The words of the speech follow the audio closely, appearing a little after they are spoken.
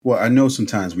Well, I know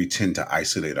sometimes we tend to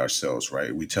isolate ourselves,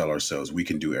 right? We tell ourselves we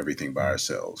can do everything by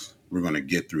ourselves. We're going to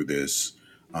get through this,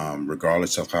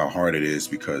 regardless of how hard it is,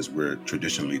 because we're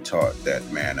traditionally taught that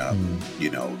man up,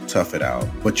 tough it out.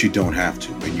 But you don't have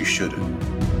to, and you shouldn't.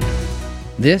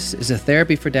 This is a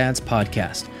Therapy for Dads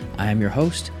podcast. I am your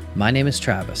host. My name is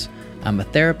Travis. I'm a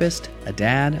therapist, a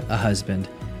dad, a husband.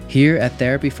 Here at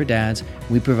Therapy for Dads,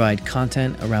 we provide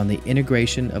content around the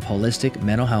integration of holistic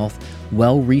mental health,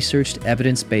 well-researched,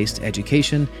 evidence-based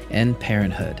education, and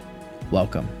parenthood.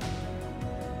 Welcome.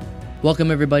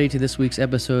 Welcome, everybody, to this week's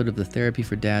episode of the Therapy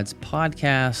for Dads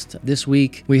podcast. This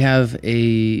week, we have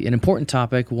an important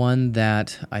topic, one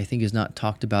that I think is not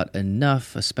talked about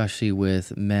enough, especially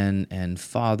with men and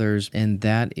fathers, and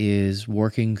that is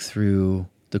working through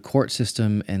the court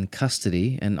system and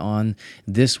custody. And on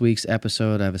this week's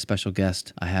episode, I have a special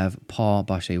guest. I have Paul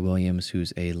Bachet-Williams,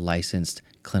 who's a licensed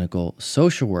clinical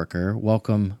social worker.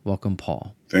 Welcome,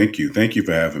 Paul. Thank you. Thank you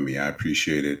for having me. I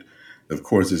appreciate it. Of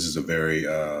course, this is a very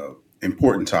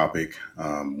important topic,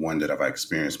 one that I've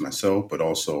experienced myself, but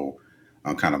also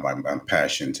kind of my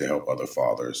passion to help other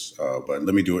fathers. But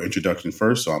let me do an introduction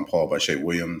first. So I'm Paul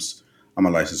Bachet-Williams. I'm a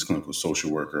licensed clinical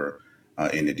social worker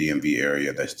in the DMV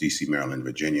area. That's DC, Maryland,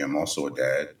 Virginia. I'm also a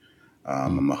dad.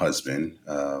 I'm a husband.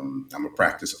 I'm a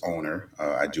practice owner.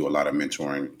 I do a lot of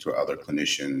mentoring to other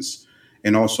clinicians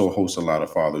and also host a lot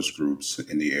of fathers groups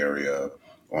in the area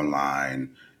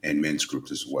online and men's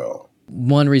groups as well.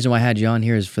 One reason why I had you on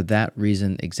here is for that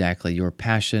reason exactly, your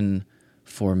passion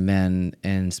for men,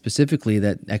 and specifically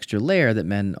that extra layer that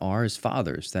men are as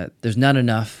fathers, that there's not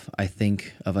enough, I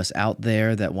think, of us out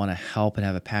there that want to help and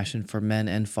have a passion for men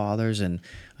and fathers, and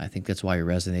I think that's why you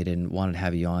resonated and wanted to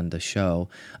have you on the show.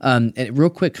 And real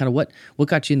quick, kind of what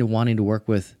got you into wanting to work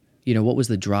with, what was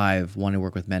the drive wanting to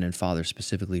work with men and fathers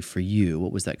specifically for you?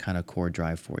 What was that kind of core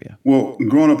drive for you? Well,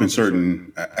 growing up in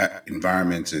certain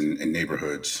environments and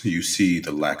neighborhoods, you see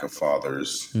the lack of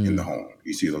fathers in the home.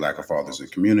 You see the lack of fathers in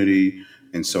the community.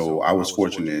 And so I was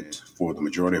fortunate for the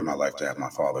majority of my life to have my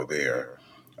father there.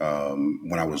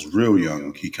 When I was real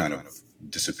young, he kind of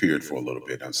disappeared for a little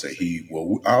bit.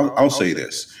 I'll say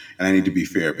this, and I need to be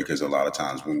fair because a lot of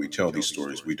times when we tell these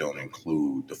stories, we don't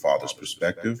include the father's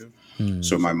perspective.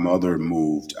 So my mother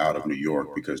moved out of New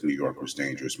York because New York was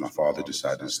dangerous. My father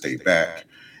decided to stay back,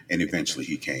 and eventually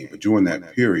he came. But during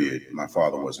that period, my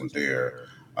father wasn't there.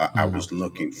 I was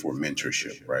looking for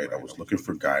mentorship, right? I was looking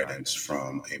for guidance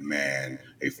from a man,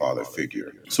 a father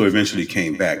figure. So eventually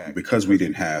came back because we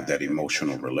didn't have that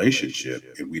emotional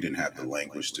relationship and we didn't have the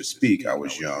language to speak. I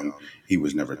was young. He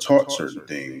was never taught certain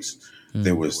things.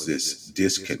 There was this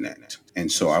disconnect.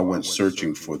 And so I went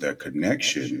searching for that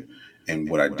connection. And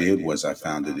what I did was I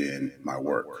found it in my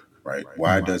work, right?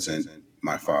 Why doesn't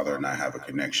my father and I have a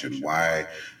connection? Why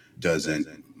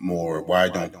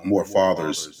don't more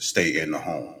fathers stay in the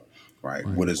home, right?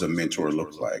 What does a mentor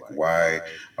look like? Why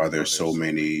are there so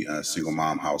many single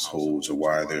mom households, or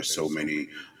why are there so many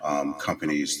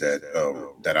companies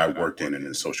that I worked in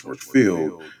the social work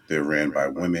field? They're ran by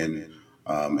women.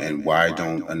 And why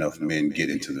don't enough men get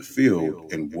into the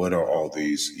field? And what are all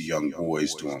these young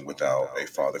boys doing without a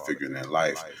father figure in their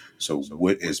life? So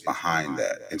what is behind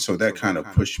that? And so that kind of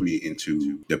pushed me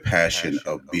into the passion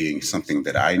of being something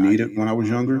that I needed when I was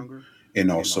younger,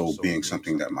 and also being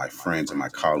something that my friends and my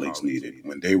colleagues needed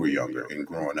when they were younger and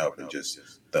growing up, and just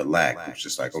the lack was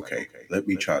just like, okay, let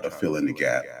me try to fill in the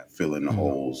gap, fill in the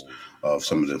holes of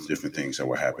some of the different things that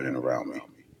were happening around me.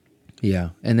 Yeah,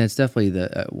 and that's definitely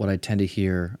what I tend to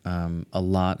hear a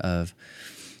lot of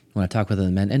when I talk with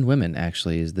other men and women,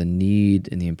 actually, is the need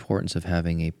and the importance of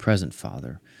having a present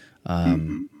father.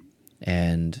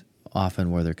 And often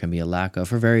where there can be a lack of,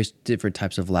 for various different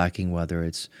types of lacking, whether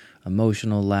it's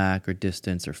emotional lack or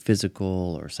distance or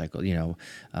physical or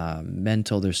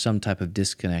mental, there's some type of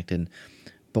disconnect.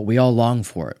 But we all long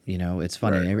for it. It's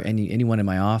funny. Right. Anyone in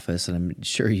my office, and I'm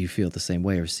sure you feel the same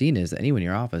way or seen is, that anyone in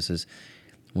your office is,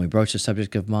 when we broach the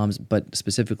subject of moms, but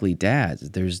specifically dads,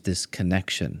 there's this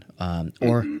connection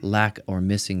or lack or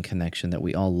missing connection that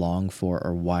we all long for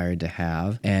or wired to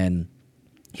have. And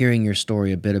hearing your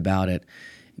story a bit about it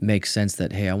makes sense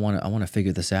that, hey, I want to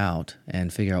figure this out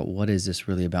and figure out what is this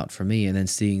really about for me, and then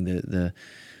seeing the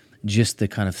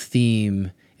kind of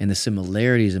theme and the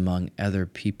similarities among other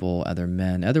people, other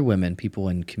men, other women, people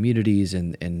in communities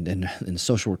and in the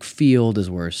social work field,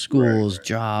 as well as schools,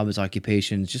 jobs,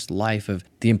 occupations, just life, of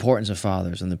the importance of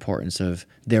fathers and the importance of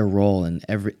their role in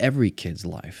every kid's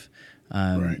life.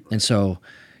 And so,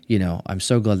 I'm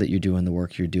so glad that you're doing the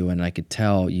work you're doing. And I could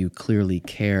tell you clearly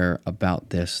care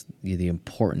about this, the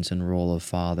importance and role of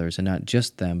fathers, and not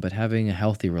just them, but having a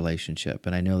healthy relationship.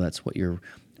 And I know that's what you're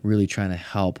really trying to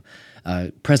help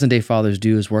present day fathers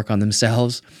do is work on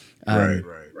themselves. Right. Um,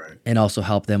 Right. and also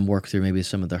help them work through maybe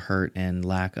some of the hurt and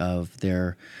lack of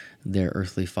their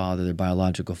earthly father, their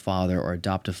biological father or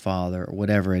adoptive father or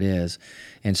whatever it is.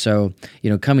 And so,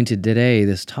 coming to today,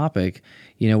 this topic,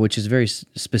 which is very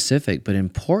specific but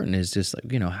important, is just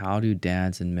like, how do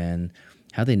dads and men,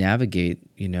 how they navigate,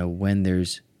 when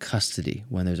there's custody,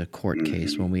 when there's a court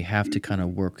case, when we have to kind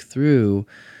of work through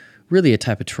really a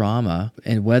type of trauma,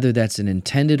 and whether that's an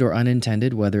intended or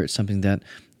unintended, whether it's something that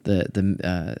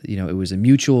it was a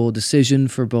mutual decision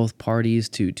for both parties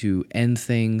to end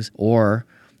things, or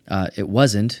it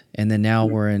wasn't, and then now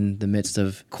we're in the midst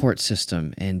of court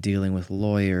system and dealing with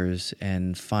lawyers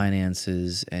and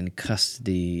finances and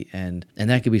custody, and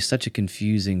that could be such a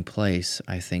confusing place,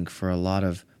 I think, for a lot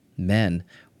of men.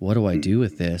 What do I do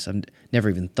with this? I've never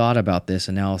even thought about this,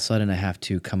 and now all of a sudden I have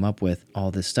to come up with all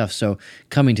this stuff. So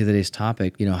coming to today's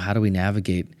topic, how do we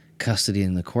navigate custody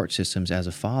in the court systems as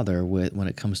a father when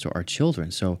it comes to our children?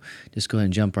 So just go ahead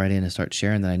and jump right in and start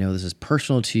sharing that. I know this is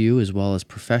personal to you as well as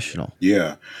professional.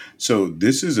 Yeah. So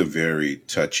this is a very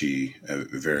touchy,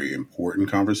 very important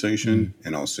conversation.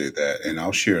 And I'll say that. And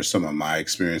I'll share some of my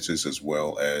experiences as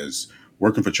well as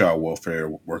working for child welfare,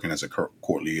 working as a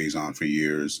court liaison for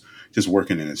years, just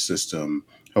working in a system,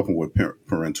 helping with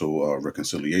parental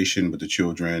reconciliation with the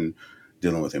children,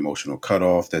 dealing with emotional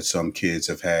cutoff that some kids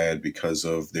have had because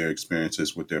of their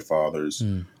experiences with their fathers,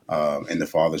 and the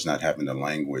fathers not having the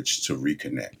language to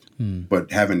reconnect,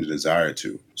 but having the desire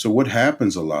to. So what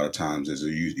happens a lot of times is,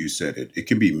 you said it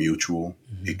can be mutual.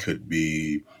 It could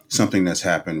be something that's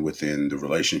happened within the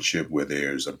relationship where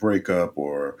there's a breakup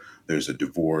or there's a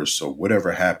divorce or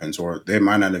whatever happens, or there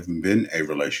might not have even been a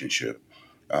relationship,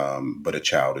 but a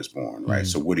child is born, right?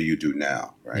 So what do you do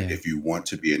now, right? Yeah. If you want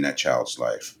to be in that child's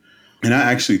life. And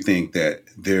I actually think that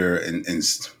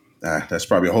that's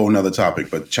probably a whole nother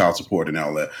topic, but child support and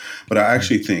all that. But I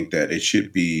actually think that it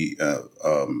should be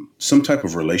some type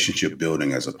of relationship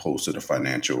building as opposed to the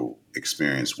financial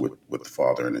experience with the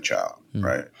father and the child,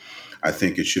 right? I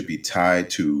think it should be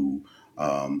tied to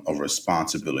a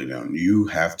responsibility. You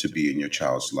have to be in your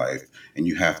child's life, and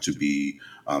you have to be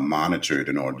monitored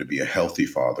in order to be a healthy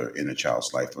father in a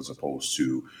child's life, as opposed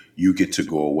to you get to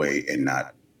go away and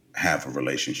not have a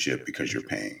relationship because you're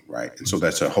paying, right? And so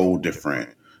that's a whole different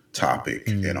topic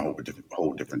and a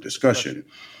whole different discussion.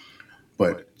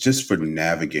 But just for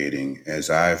navigating, as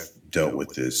I've dealt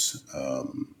with this,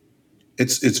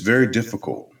 it's very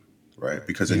difficult, right?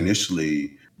 Because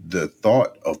initially, the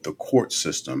thought of the court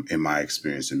system, in my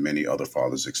experience and many other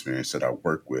fathers' experience that I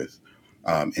work with,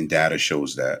 and data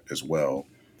shows that as well,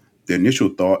 the initial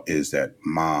thought is that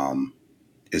mom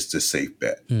is the safe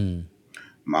bet.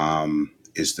 Mom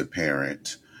is the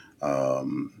parent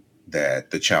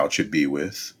that the child should be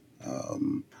with.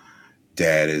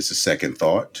 Dad is a second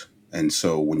thought. And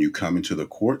so when you come into the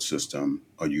court system,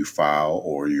 or you file,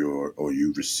 or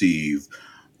you receive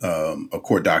a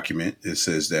court document that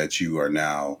says that you are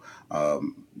now,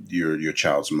 your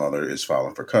child's mother is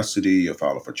filing for custody, you're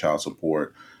filing for child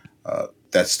support.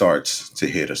 That starts to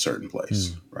hit a certain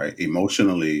place, right?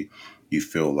 Emotionally, you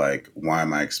feel like, why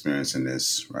am I experiencing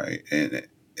this, right?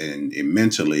 And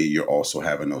mentally, you're also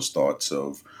having those thoughts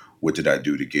of, what did I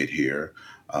do to get here?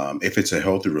 If it's a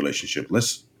healthy relationship,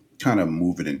 let's kind of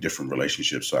move it in different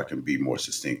relationships so I can be more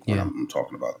succinct when Yeah. I'm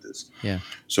talking about this. Yeah.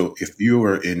 So if you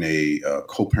are in a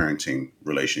co-parenting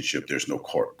relationship, there's no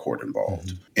court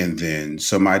involved. And then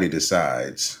somebody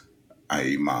decides,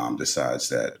 i.e. mom decides,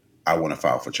 that I want to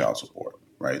file for child support,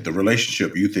 right? The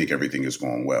relationship, you think everything is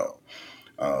going well.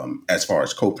 As far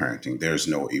as co-parenting, there's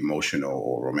no emotional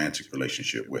or romantic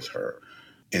relationship with her.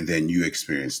 And then you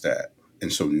experience that.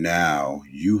 And so now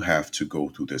you have to go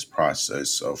through this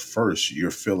process of, first, you're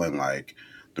feeling like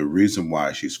the reason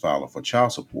why she's filing for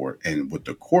child support, and what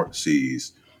the court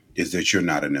sees, is that you're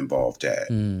not an involved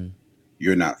dad.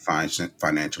 You're not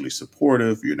financially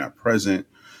supportive. You're not present.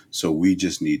 So we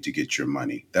just need to get your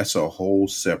money. That's a whole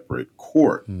separate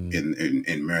court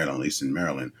in Maryland, at least in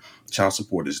Maryland. Child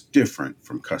support is different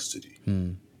from custody.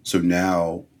 So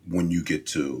now when you get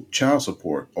to child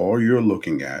support, all you're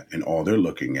looking at and all they're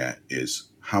looking at is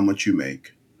how much you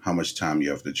make, how much time you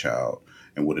have with the child,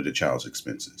 and what are the child's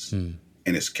expenses. And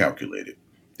it's calculated.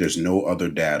 There's no other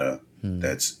data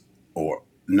or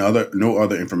no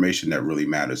other information that really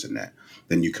matters in that.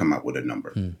 Then you come out with a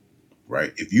number,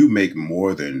 right? If you make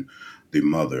more than the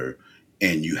mother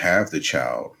and you have the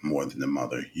child more than the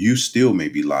mother, you still may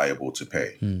be liable to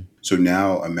pay. So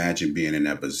now imagine being in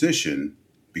that position.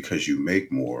 Because you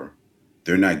make more,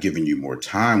 they're not giving you more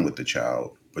time with the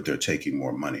child, but they're taking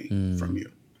more money from you.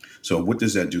 So what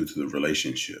does that do to the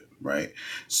relationship, right?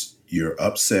 You're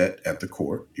upset at the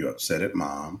court, you're upset at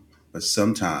mom, but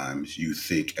sometimes you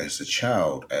think as a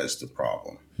child as the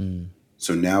problem. Mm.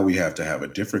 So now we have to have a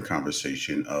different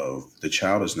conversation of the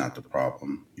child is not the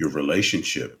problem. Your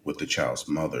relationship with the child's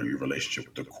mother, your relationship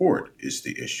with the court is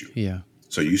the issue. Yeah.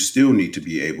 So you still need to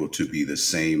be able to be the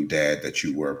same dad that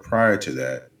you were prior to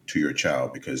that to your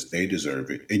child because they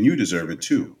deserve it and you deserve it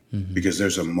too. Hmm. Because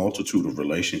there's a multitude of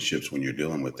relationships when you're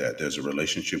dealing with that. There's a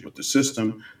relationship with the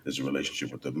system, there's a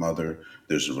relationship with the mother,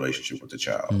 there's a relationship with the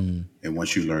child. Mm. And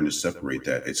once you learn to separate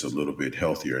that, it's a little bit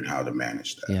healthier in how to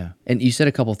manage that. Yeah. And you said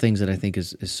a couple things that I think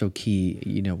is so key.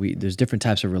 You know, there's different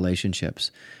types of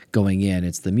relationships going in.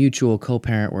 It's the mutual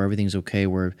co-parent where everything's okay,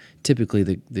 where typically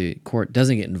the court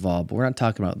doesn't get involved. But we're not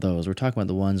talking about those. We're talking about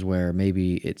the ones where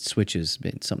maybe it switches,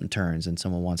 something turns and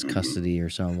someone wants Hmm. custody or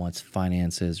someone wants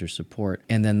finances or support.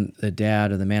 And then the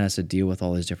dad or the man has to deal with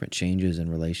all these different changes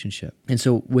in relationship. And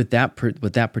so with that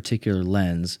particular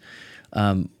lens,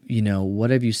 you know, what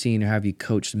have you seen or have you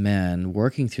coached men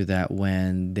working through that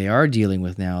when they are dealing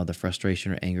with now the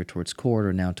frustration or anger towards court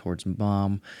or now towards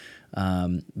mom,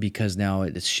 because now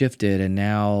it's shifted and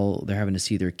now they're having to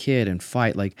see their kid and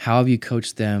fight? Like, how have you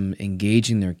coached them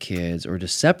engaging their kids or to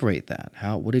separate that?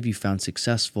 What have you found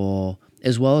successful,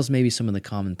 as well as maybe some of the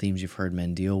common themes you've heard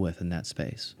men deal with in that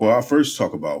space? Well, I'll first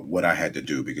talk about what I had to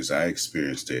do because I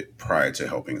experienced it prior to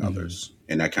helping Hmm. others.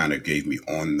 And that kind of gave me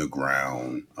on the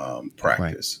ground Right.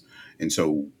 practice. And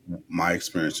so my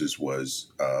experiences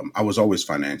was I was always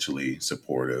financially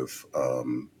supportive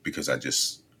because I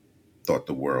just thought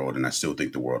the world, and I still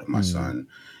think the world of my Mm. son.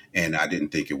 And I didn't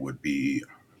think it would be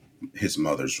his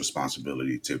mother's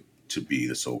responsibility to be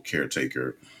the sole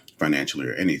caretaker financially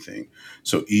or anything.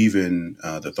 So even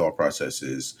the thought process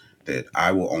is that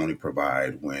I will only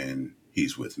provide when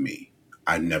he's with me.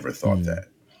 I never thought Mm. that.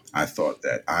 I thought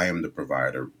that I am the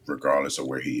provider regardless of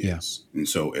where he Yeah. is. And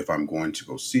so if I'm going to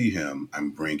go see him, I'm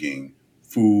bringing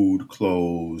food,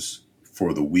 clothes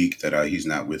for the week that he's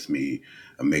not with me.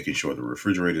 I'm making sure the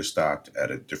refrigerator is stocked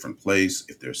at a different place.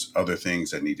 If there's other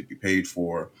things that need to be paid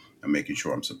for, I'm making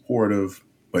sure I'm supportive.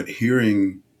 But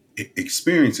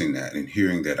experiencing that and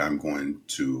hearing that I'm going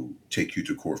to take you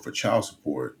to court for child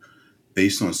support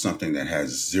based on something that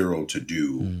has zero to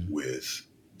do Mm. with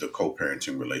the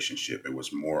co-parenting relationship. It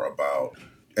was more about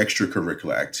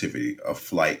extracurricular activity, a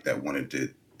flight that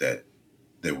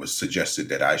that was suggested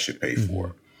that I should pay Hmm.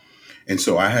 for. And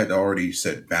so I had already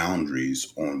set boundaries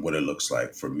on what it looks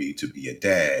like for me to be a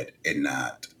dad and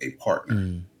not a partner.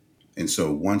 Mm. And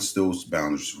so once those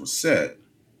boundaries were set,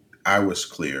 I was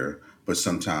clear, but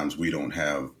sometimes we don't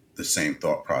have the same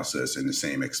thought process and the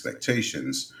same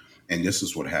expectations. And this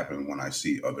is what happened when I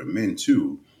see other men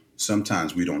too.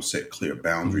 Sometimes we don't set clear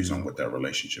boundaries on Mm. what that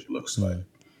relationship looks like. Mm.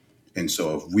 And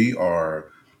so if we are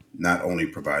not only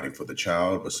providing for the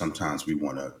child, but sometimes we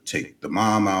want to take the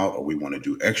mom out or we want to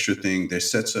do extra thing, there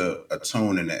sets a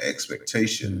tone and an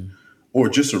expectation Mm. or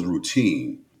just a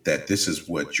routine that this is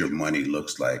what your money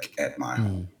looks like at my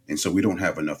home. Mm. And so we don't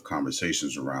have enough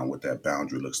conversations around what that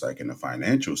boundary looks like in the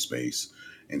financial space.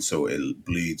 And so it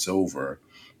bleeds over.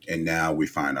 And now we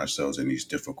find ourselves in these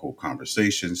difficult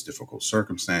conversations, difficult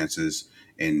circumstances.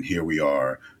 And here we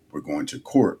are, we're going to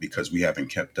court because we haven't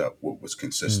kept up what was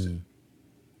consistent. Mm.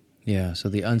 Yeah. So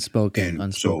the unspoken, And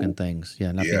unspoken so, things.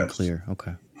 Yeah. Not being yes, clear.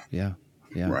 Okay. Yeah.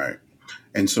 Yeah. right.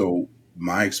 And so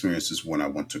my experiences when I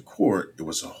went to court, it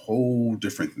was a whole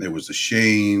different. There was the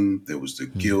shame, there was the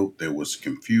Mm. guilt, there was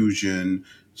confusion,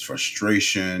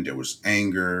 frustration, there was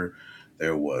anger,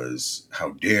 there was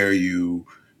how dare you,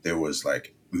 there was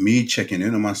like me checking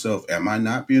in on myself. Am I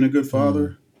not being a good Mm.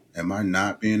 father? Am I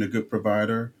not being a good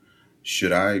provider?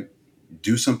 Should I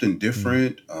do something Mm.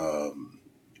 different?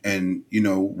 And you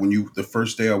know, when you the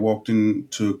first day I walked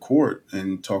into court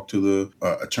and talked to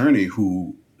the attorney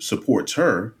who supports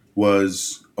her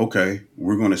was okay.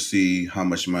 We're going to see how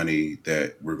much money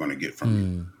that we're going to get from you,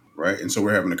 Mm. right? And so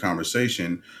we're having a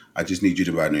conversation. I just need you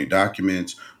to provide any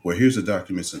documents. Well, here's the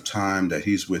documents of time that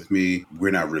he's with me.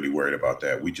 We're not really worried about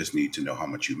that. We just need to know how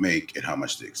much you make and how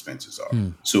much the expenses are.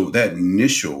 Mm. So that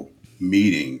initial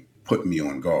meeting put me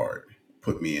on guard,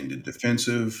 put me in the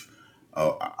defensive.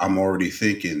 I'm already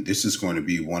thinking this is going to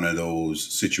be one of those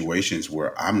situations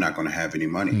where I'm not going to have any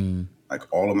money. Mm. Like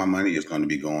all of my money is going to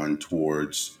be going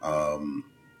towards Mm.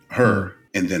 her.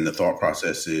 And then the thought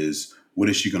process is, what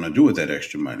is she going to do with that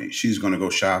extra money? She's going to go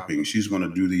shopping. She's going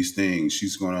to do these things.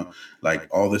 She's going to, like,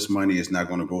 all this money is not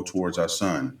going to go towards our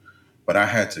son. But I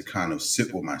had to kind of sit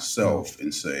with Mm. myself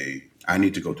and say, I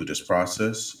need to go through this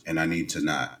process and I need to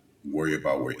not worry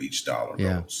about where each dollar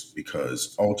Yeah. goes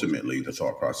because ultimately the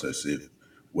thought process, if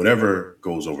whatever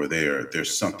goes over there,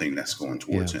 there's something that's going Yeah.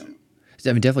 towards him.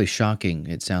 I mean, definitely shocking.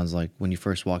 It sounds like when you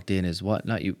first walked in is what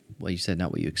not you. Well, you said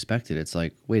not what you expected. It's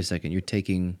like, wait a second,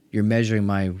 you're measuring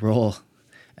my role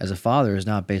as a father is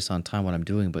not based on time what I'm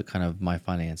doing, but kind of my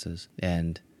finances.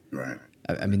 And Right.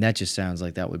 I mean, that just sounds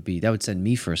like that would send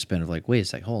me for a spin of like, wait a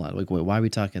sec, hold on, like, wait, why are we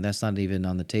talking? That's not even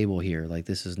on the table here. Like,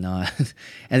 this is not,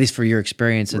 at least for your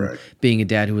experience and Right. being a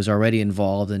dad who was already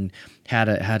involved and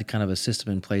had kind of a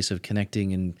system in place of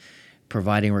connecting and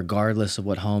providing regardless of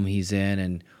what home he's in.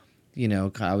 And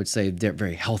I would say they're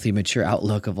very healthy, mature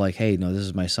outlook of like, hey, no, this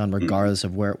is my son, Hmm. regardless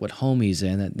of what home he's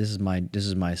in. That this is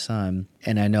my son,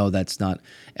 and I know that's not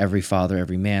every father,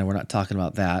 every man. We're not talking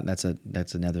about that.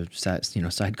 That's another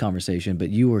side conversation.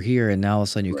 But you were here, and now all of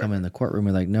a sudden you're Right. coming in the courtroom.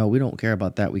 And like, no, we don't care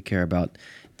about that. We care about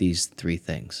these three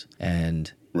things,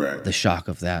 and Right. the shock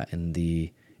of that, and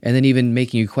then even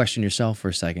making you question yourself for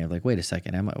a second, like, wait a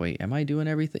second, am I doing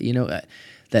everything?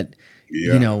 That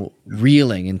Yeah.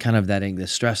 reeling and kind of the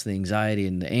stress, the anxiety,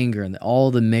 and the anger, and all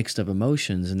the mixed of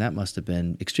emotions, and that must have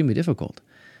been extremely difficult.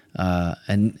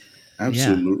 And yeah,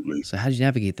 Absolutely. so how did you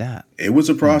navigate that? It was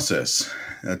a Hmm. process.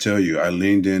 I tell you, I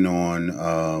leaned in on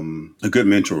a good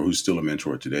mentor who's still a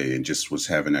mentor today, and just was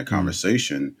having that Hmm.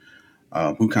 conversation.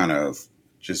 Who kind of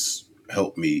just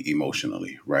helped me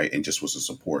emotionally, right, and just was a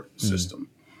support Hmm. system.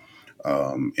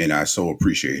 And I so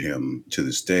appreciate him to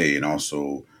this day, and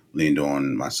also leaned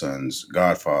on my son's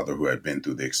godfather who had been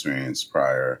through the experience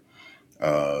prior.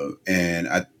 And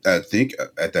I think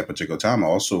at that particular time, I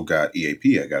also got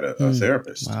EAP. I got a Hmm.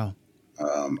 therapist. Wow.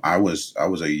 I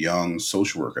was a young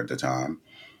social worker at the time,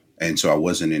 and so I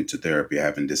wasn't into therapy. I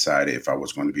haven't decided if I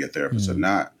was going to be a therapist or Hmm.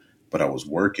 not, but I was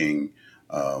working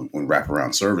on wraparound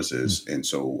Hmm. services. And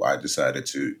so I decided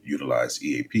to utilize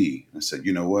EAP. I said,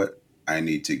 you know what? I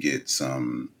need to get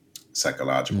some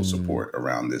psychological Hmm. support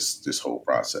around this whole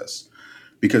process.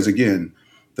 Because again,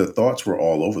 the thoughts were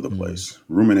all over the Hmm. place,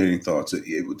 ruminating thoughts.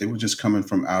 They were just coming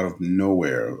from out of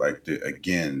nowhere. Like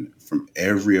again, from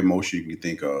every emotion you can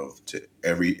think of to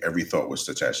every thought was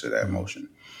attached to that Hmm. emotion.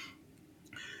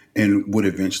 And what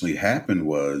eventually happened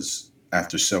was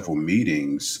after several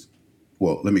meetings,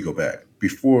 well, let me go back.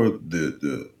 Before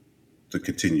the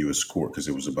continuous court, because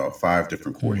it was about five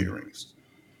different court Hmm. hearings.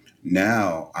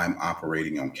 Now I'm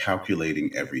operating on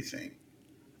calculating everything.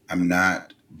 I'm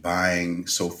not buying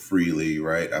so freely,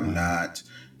 right? I'm Wow. not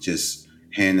just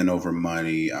handing over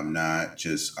money. I'm not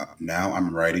just now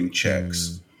I'm writing Hmm.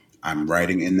 checks. I'm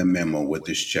writing in the memo what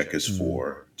this check is Hmm.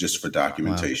 for, just for Wow.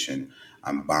 documentation.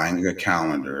 I'm buying a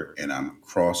calendar and I'm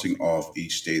crossing off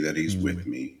each day that he's Hmm. with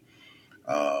me.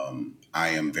 I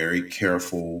am very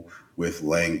careful with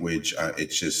language.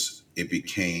 It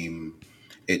became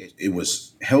it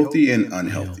was healthy and Yeah.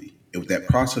 unhealthy. That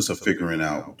process of figuring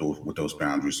out what those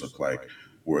boundaries look like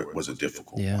was a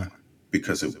difficult Yeah. one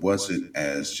because it wasn't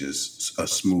as just a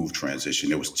smooth transition.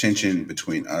 There was tension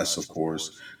between us, of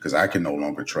course, because I can no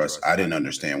longer trust. I didn't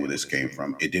understand where this came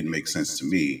from. It didn't make sense to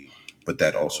me, but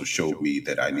that also showed me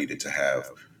that I needed to have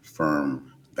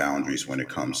firm boundaries when it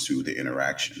comes to the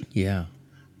interaction. Yeah.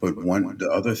 But the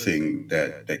other thing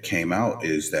that came out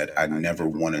is that I never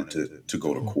wanted to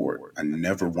go to court. I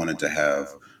never wanted to have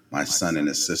my son in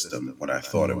the system, what I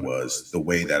thought it Hmm. was, the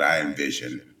way that I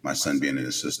envisioned my son being in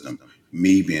the system,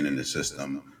 me being in the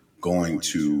system, going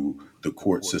to the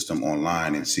court system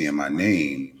online and seeing my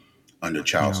name under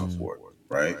child Hmm. support,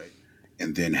 right?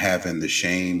 And then having the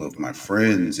shame of my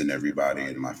friends and everybody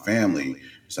and my family.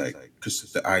 It's like,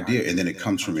 because the idea, and then it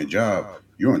comes from your job,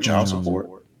 you're on child Hmm.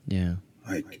 support. Yeah.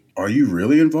 Like, are you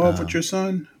really involved with your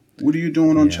son? What are you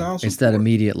doing on Yeah. child It's that support?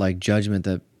 immediate like judgment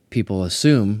that people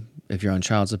assume if you're on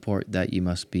child support that you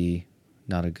must be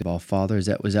not a good father. Was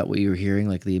that what you were hearing?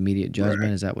 Like the immediate Right.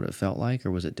 judgment? Is that what it felt like,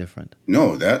 or was it different?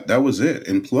 No, that was it.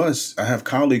 And plus, I have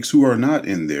colleagues who are not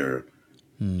in their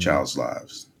Hmm. child's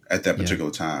lives at that Yeah.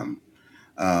 particular time.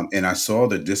 And I saw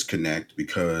the disconnect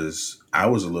because I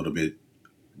was a little bit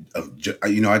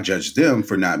I judged them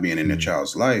for not being in their Hmm.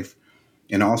 child's life,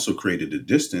 and also created a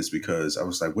distance because I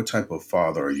was like, what type of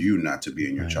father are you not to be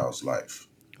in your Right. child's life?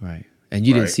 Right. And Right.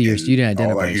 you And didn't all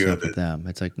identify I hear yourself with that, them.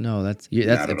 It's like, no, that's not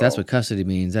if at that's what all. custody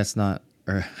means, that's not,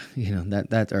 or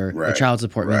or Right. child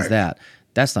support means Right. that.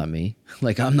 That's not me.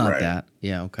 Like I'm not Right. that.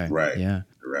 Yeah. Okay. Right. Yeah.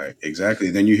 Right. Exactly.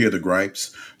 Then you hear the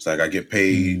gripes. It's like I get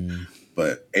paid, Hmm.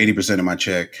 but 80% of my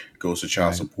check goes to child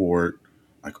Right. support.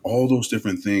 Like all those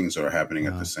different things are happening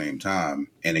at the Wow. same time.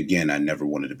 And again, I never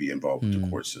wanted to be involved with the Hmm.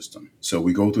 court system. So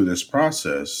we go through this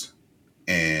process,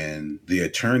 and the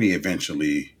attorney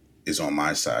eventually is on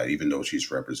my side, even though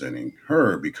she's representing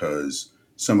her, because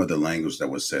some of the language that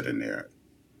was said in there,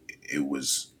 it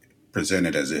was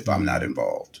presented as if I'm not Hmm.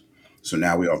 involved. So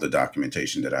now we have the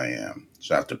documentation that I am.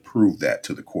 So I have to prove that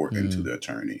to the court and to Mm. the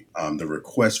attorney. The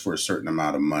request for a certain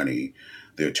amount of money,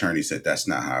 the attorney said, that's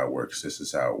not how it works. This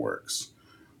is how it works.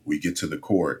 We get to the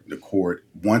court. The court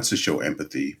wants to show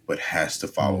empathy, but has to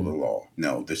follow the Mm. law.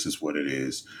 No, this is what it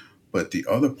is. But the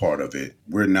other part of it,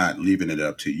 we're not leaving it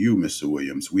up to you, Mr.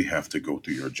 Williams. We have to go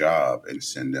through your job and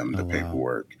send them Oh, the wow.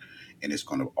 paperwork, and it's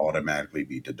going to automatically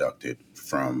be deducted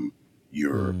from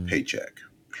your Mm. paycheck.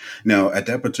 Now, at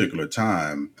that particular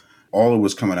time, all that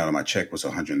was coming out of my check was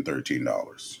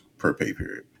 $113 per pay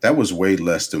period. That was way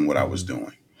less than what I was Mhm.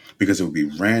 doing, because it would be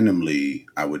randomly,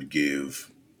 I would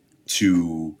give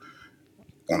two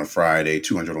on a Friday,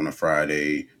 200 on a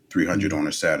Friday, 300 Mm. on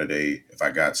a Saturday. If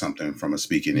I got something from a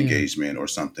speaking Yeah. engagement or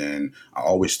something, I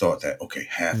always thought that, okay,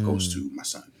 half goes Mm. to my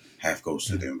son, half goes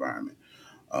to Yeah. the environment.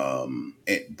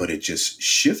 But it just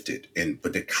shifted,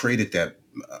 but it created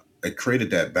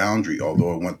that boundary.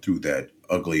 Although it went through that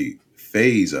ugly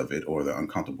phase of it, or the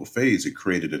uncomfortable phase, it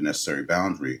created a necessary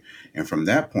boundary. And from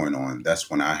that point on, that's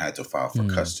when I had to file for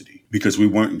Mm. custody, because we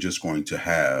weren't just going to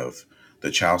have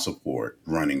the child support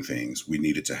running things. We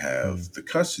needed to have Mm. the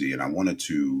custody, and I wanted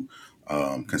to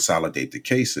consolidate the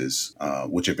cases,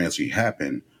 which eventually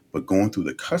happened. But going through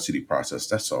the custody process,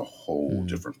 that's a whole Mm.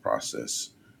 different process.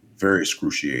 Very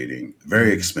excruciating, very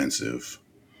Mm. expensive,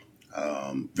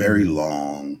 very Mm.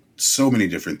 long. So many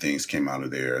different things came out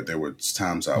of there. There were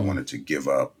times I Mm. wanted to give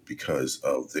up because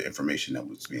of the information that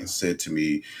was being Oh. said to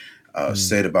me, Mm.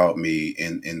 said about me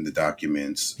in the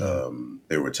documents. Yeah.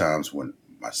 There were times when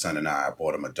my son and I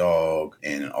bought him a dog,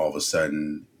 and all of a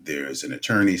sudden there's an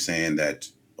attorney saying that,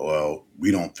 well,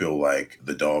 we don't feel like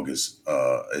the dog it's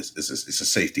a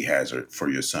safety hazard for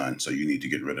your son, so you need to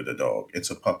get rid of the dog.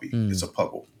 It's a puppy. It's Mm. a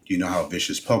puggle. You know how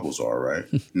vicious puggles are, right?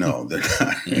 No, they're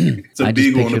not. It's a I just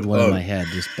beagle and a pictured one in my pug. head,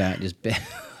 just bat.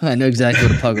 I know exactly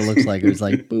what a puggle looks like. It was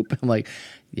like boop. I'm like,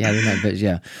 yeah, they're not, but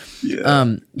yeah. Yeah,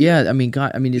 Yeah, yeah, I mean,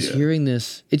 God, I mean, just yeah. hearing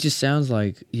this, it just sounds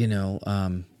like,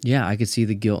 yeah, I could see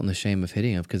the guilt and the shame of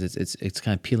hitting him, because it's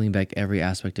kind of peeling back every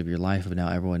aspect of your life of now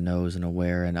everyone knows and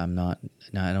aware, and now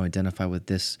I don't identify with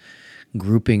this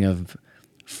grouping of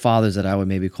fathers that I would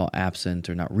maybe call absent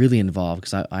or not really involved,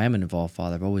 because I am an involved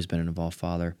father. I've always been an involved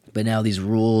father. But now these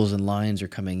rules and lines are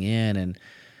coming in, and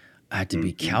I have to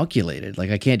be Hmm. calculated. Like,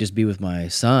 I can't just be with my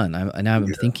son. Now I'm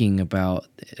Yeah. thinking about,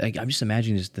 like, I'm just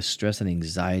imagining just the stress and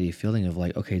anxiety feeling of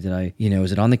like, okay, did I,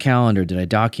 is it on the calendar? Did I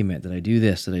document? Did I do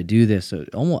this? Did I do this? So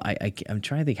almost, I'm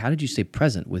trying to think, how did you stay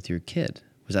present with your kid?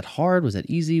 Was that hard? Was that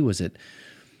easy? Was it,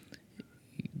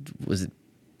 was it,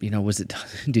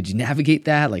 did you navigate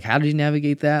that? Like, how did you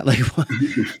navigate that? Like, what,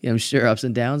 I'm sure ups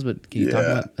and downs, but can you talk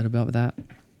Yeah. about that?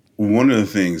 One of the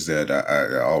things that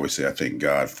I always say, I thank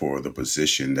God for the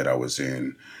position that I was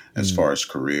in as Mm. far as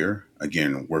career.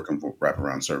 Again, working for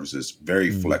wraparound services, very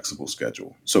Mm. flexible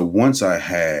schedule. So once I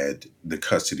had the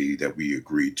custody that we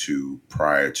agreed to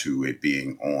prior to it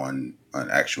being on an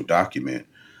actual document,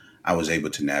 I was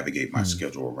able to navigate my Mm.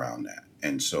 schedule around that.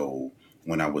 And so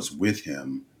when I was with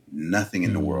him, nothing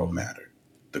in the world Mm. mattered.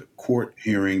 The court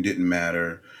hearing didn't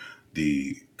matter,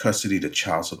 the custody, the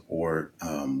child support,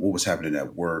 what was happening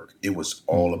at work. It was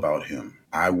all Mm. about him.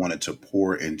 I wanted to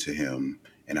pour into him,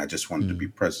 and I just wanted to be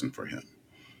Mm. present for him.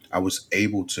 I was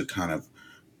able to kind of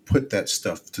put that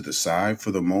stuff to the side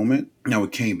for the moment. Now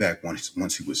it came back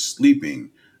once he was sleeping.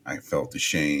 I felt the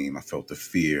shame. I felt the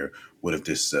fear. What if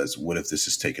this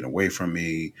is taken away from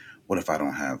me? What if I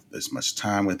don't have as much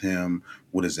time with him?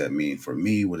 What does that mean for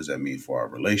me? What does that mean for our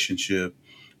relationship?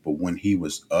 But when he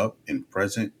was up and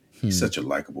present, he's Mm. such a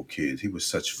likable kid. He was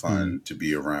such Mm. fun to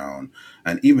be around.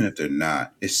 And even if they're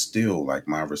not, it's still like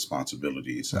my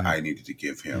responsibilities. Right. I needed to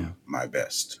give Yeah. him my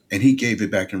best. And he gave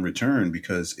it back in return,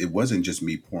 because it wasn't just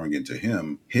me pouring into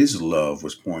him. His love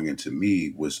was pouring into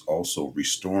me, was also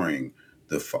restoring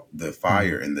the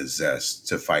fire Mm. and the zest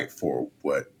to fight for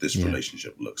what this Yeah.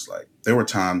 relationship looks like. There were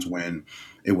times when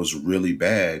it was really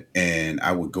bad, and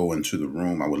I would go into the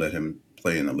room. I would let him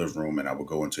play in the living room, and I would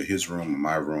go into his room or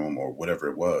my room or whatever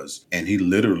it was, and he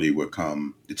literally would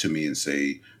come to me and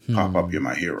say, "Pop up, you're Mm.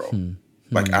 my hero," Mm.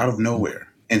 like Mm. out of Mm. nowhere.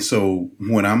 And so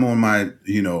when I'm on at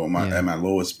Yeah. my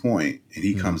lowest point, and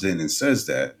he Mm. comes in and says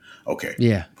that, okay,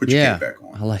 Yeah. put your cape Yeah. back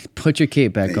on. I like, put your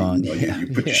cape back And on. you, Yeah. you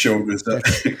put your Yeah. shoulders up.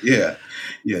 Protect. Yeah,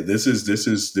 yeah. This is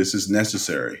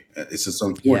necessary. It's just Yeah.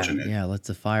 unfortunate. Yeah. Let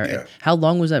the fire. And Yeah. how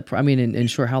long was that? I mean, in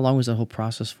short, how long was the whole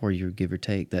process for you, give or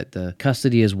take, that the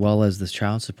custody as well as the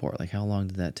child support? Like, how long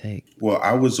did that take? Well,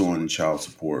 I was on child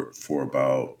support for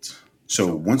about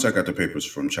So once I got the papers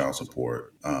from child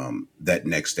support, that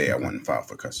next day I Okay. went and filed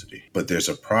for custody. But there's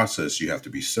a process. You have to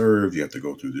be served. You have to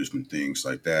go through different things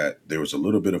like that. There was a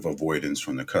little bit of avoidance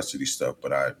from the custody stuff,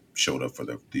 but I showed up for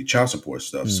the child support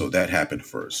stuff. Mm. So that happened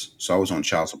first. So I was on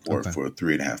child support Okay. for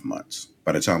 3.5 months.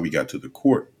 By the time we got to the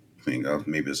court thing,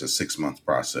 maybe it's a 6-month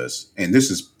process. And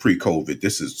this is pre-COVID.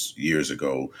 This is years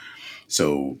ago.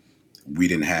 So we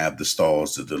didn't have the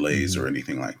stalls, the delays, Mm-hmm. or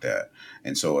anything like that.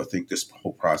 And so I think this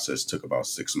whole process took about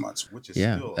 6 months, which is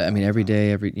Yeah. still a I mean, long every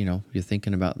time. day, you're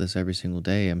thinking about this every single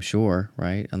day, I'm sure,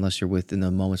 right? Unless you're within the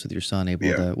moments with your son,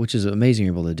 able to, which is amazing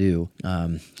you're able to do.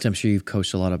 So I'm sure you've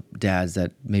coached a lot of dads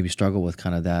that maybe struggle with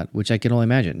kind of that, which I can only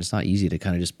imagine. It's not easy to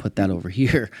kind of just put that over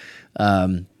here.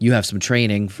 You have some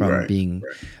training from being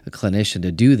a clinician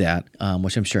to do that,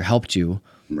 which I'm sure helped you.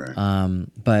 Right.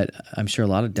 But I'm sure a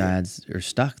lot of dads are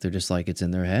stuck. They're just like, it's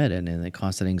in their head and the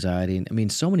constant anxiety. And I mean,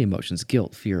 so many emotions,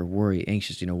 guilt, fear, worry,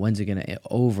 anxious, when's it going to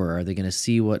over? Are they going to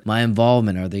see what my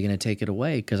involvement? Are they going to take it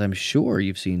away? Because I'm sure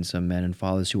you've seen some men and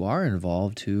fathers who are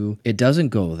involved who it doesn't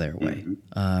go their way.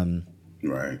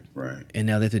 Right. And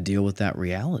now they have to deal with that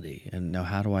reality. And now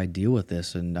how do I deal with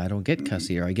this? And I don't get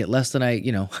custody, or I get less than I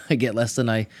get less than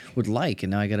I would like. And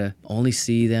now I got to only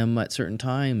see them at certain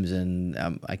times. And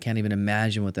I can't even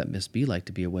imagine what that must be like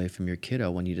to be away from your kiddo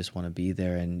when you just want to be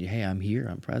there and, hey, I'm here,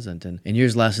 I'm present. And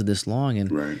yours lasted this long.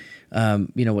 And,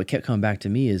 what kept coming back to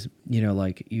me is,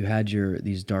 like you had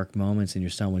these dark moments and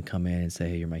your son would come in and say,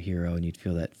 hey, you're my hero. And you'd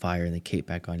feel that fire and the cape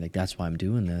back on. Like, that's why I'm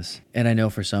doing this. And I know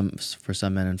for some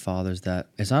men and fathers that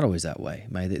it's not always that way.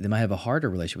 They might have a harder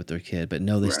relationship with their kid, but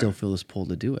no, they still feel this pull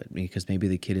to do it because maybe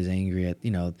the kid is angry at,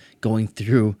 going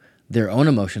through their own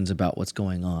emotions about what's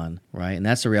going on, right? And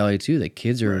that's the reality too, that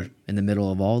kids are in the middle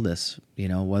of all this,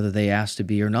 whether they ask to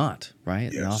be or not,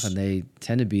 right? Yes. And often they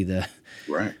tend to be the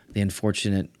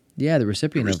unfortunate, the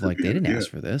recipient of like, they didn't ask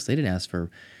for this. They didn't ask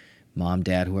for mom,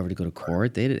 dad, whoever to go to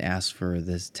court. They didn't ask for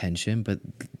this tension, but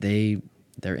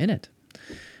they're in it.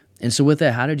 And so with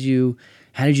that, how did you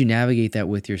navigate that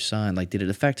with your son? Like, did it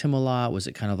affect him a lot? Was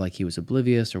it kind of like he was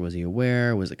oblivious, or was he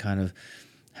aware? Was it kind of,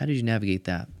 how did you navigate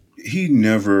that? He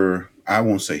never, I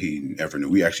won't say he never knew.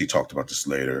 We actually talked about this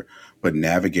later, but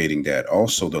navigating that,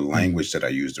 also the language that I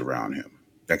used around him.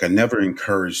 Like, I never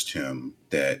encouraged him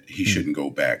that he shouldn't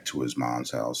go back to his mom's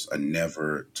house. I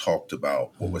never talked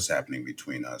about what was happening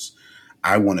between us.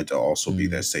 I wanted to also be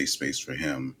that safe space for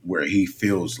him where he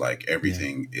feels like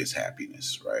everything is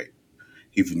happiness, right?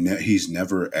 He's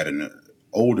never, at an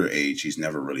older age, he's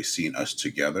never really seen us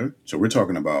together. So we're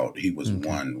talking about he was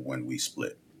 1 when we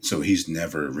split. So he's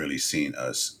never really seen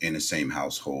us in the same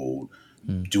household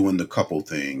doing the couple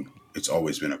thing. It's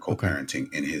always been a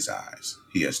co-parenting in his eyes.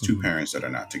 He has 2 parents that are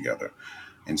not together.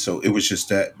 And so it was just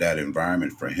that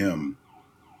environment for him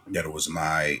that it was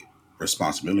my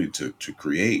responsibility to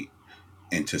create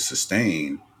and to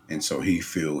sustain. And so he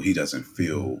doesn't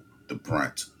feel the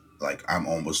brunt. Like, I'm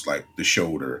almost like the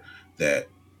shoulder that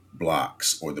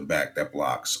blocks, or the back that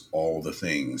blocks all the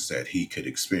things that he could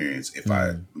experience if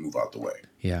I move out the way.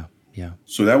 Yeah.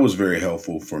 So that was very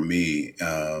helpful for me.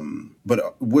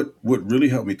 But what really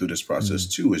helped me through this process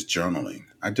too is journaling.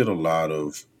 I did a lot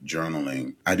of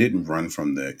journaling. I didn't run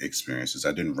from the experiences.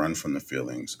 I didn't run from the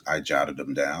feelings. I jotted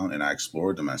them down and I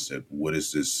explored them. I said, what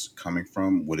is this coming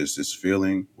from? What is this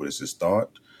feeling? What is this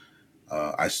thought?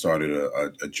 I started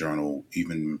a journal,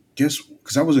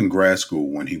 because I was in grad school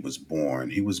when he was born.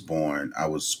 He was born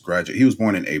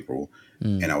in April,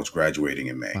 and I was graduating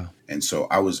in May. Wow. And so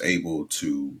I was able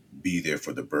to be there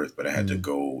for the birth, but I had to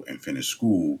go and finish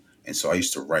school. And so I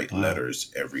used to write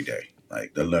letters every day,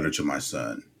 like the letter to my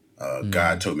son.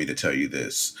 God told me to tell you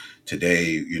this.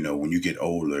 Today, when you get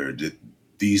older,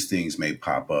 these things may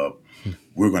pop up.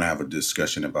 We're going to have a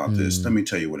discussion about this. Let me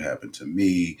tell you what happened to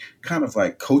me. Kind of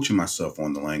like coaching myself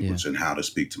on the language and how to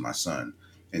speak to my son.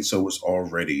 And so it's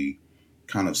already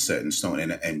kind of set in stone.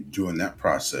 And during that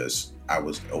process, I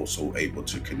was also able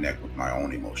to connect with my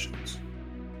own emotions.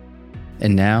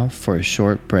 And now for a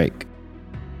short break.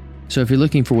 So if you're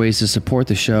looking for ways to support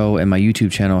the show and my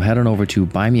YouTube channel, head on over to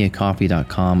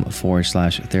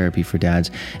buymeacoffee.com/therapy for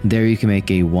dads. There you can make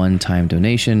a one-time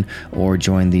donation or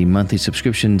join the monthly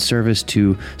subscription service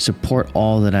to support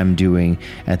all that I'm doing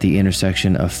at the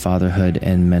intersection of fatherhood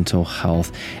and mental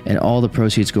health. And all the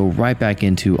proceeds go right back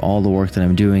into all the work that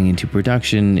I'm doing, into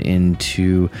production,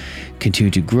 into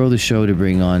continue to grow the show, to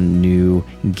bring on new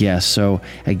guests. So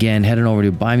again, head on over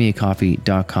to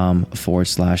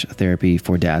buymeacoffee.com/therapy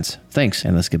for dads. Thanks,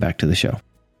 and let's get back to the show.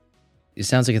 It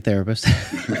sounds like a therapist,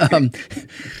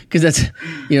 because that's,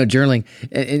 journaling.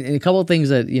 And a couple of things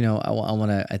that, I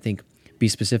want to, I think, be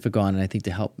specific on, and I think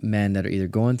to help men that are either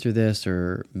going through this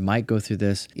or might go through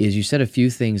this, is you said a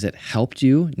few things that helped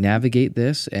you navigate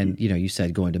this. And, you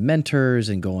said going to mentors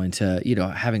and going to,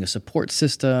 having a support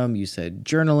system. You said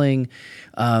journaling.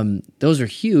 Those are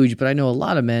huge, but I know a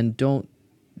lot of men don't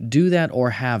do that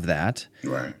or have that.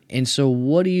 Right. And so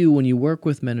what do you, when you work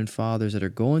with men and fathers that are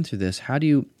going through this,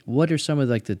 what are some of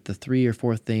like the 3 or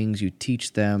 4 things you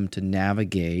teach them to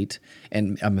navigate?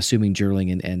 And I'm assuming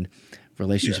journaling and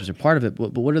relationships are part of it,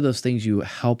 but what are those things you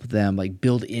help them like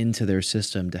build into their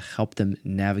system to help them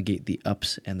navigate the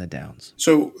ups and the downs?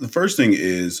 So the first thing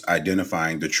is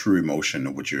identifying the true emotion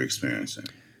of what you're experiencing,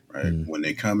 right? When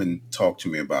they come and talk to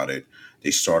me about it, they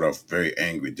start off very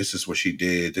angry. This is what she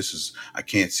did. I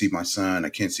can't see my son. I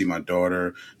can't see my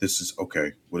daughter. This is,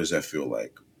 okay, what does that feel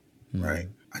like? Right?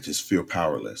 I just feel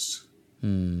powerless.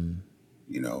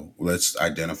 Let's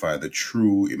identify the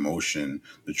true emotion,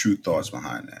 the true thoughts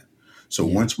behind that. So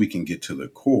once we can get to the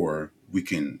core, we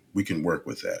can work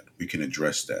with that. We can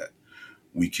address that.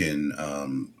 We can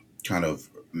kind of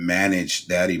manage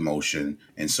that emotion,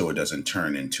 and so it doesn't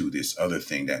turn into this other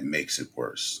thing that makes it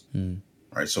worse.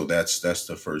 Right. So that's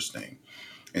the first thing.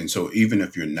 And so even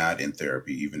if you're not in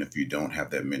therapy, even if you don't have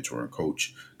that mentor or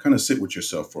coach, kind of sit with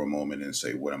yourself for a moment and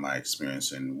say, what am I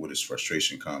experiencing? What does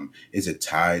frustration come? Is it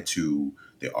tied to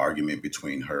the argument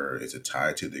between her? Is it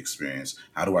tied to the experience?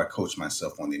 How do I coach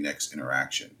myself on the next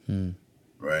interaction?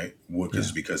 Right.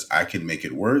 Because I can make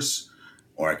it worse,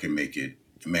 or I can make it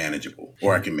manageable,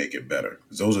 or I can make it better.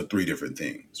 Those are 3 different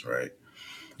things. Right.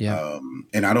 Yeah.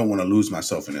 And I don't want to lose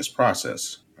myself in this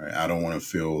process. Right? I don't want to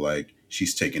feel like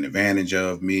she's taking advantage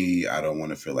of me. I don't want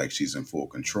to feel like she's in full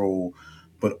control.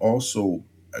 But also,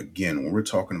 again, when we're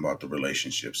talking about the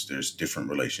relationships, there's different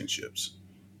relationships.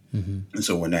 And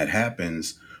so when that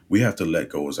happens, we have to let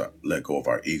go of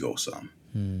our ego some,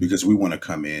 because we want to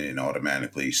come in and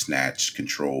automatically snatch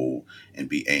control and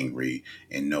be angry,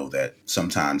 and know that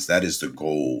sometimes that is the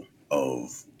goal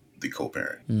of the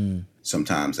co-parent.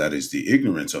 Sometimes that is the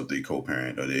ignorance of the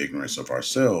co-parent, or the ignorance of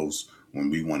ourselves, when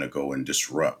we want to go and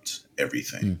disrupt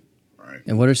everything. Right.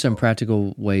 And what are some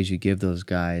practical ways you give those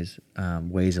guys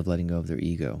ways of letting go of their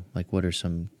ego? Like, what are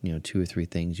some 2 or 3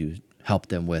 things you help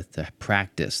them with to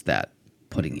practice that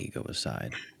putting ego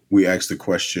aside? We ask the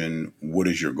question, what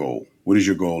is your goal? What is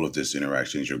your goal of this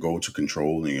interaction? Is your goal to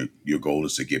control, and your goal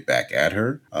is to get back at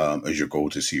her? Is your goal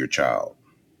to see your child?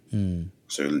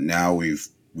 So now we've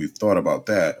thought about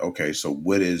that. Okay, so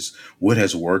what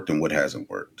has worked and what hasn't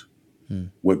worked?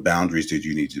 What boundaries did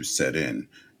you need to set in?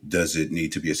 Does it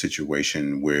need to be a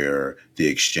situation where the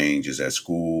exchange is at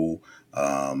school?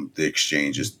 The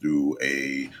exchange is through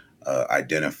a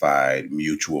identified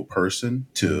mutual person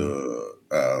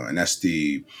and that's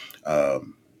the I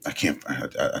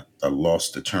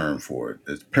lost the term for it.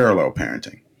 It's parallel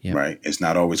parenting. Yep. Right. It's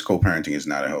not always co-parenting is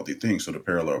not a healthy thing. So the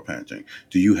parallel parenting,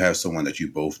 do you have someone that you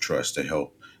both trust to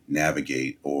help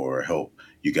navigate, or help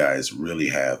you guys really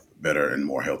have better and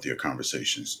more healthier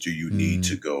conversations? Do you need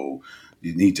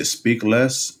you need to speak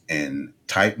less and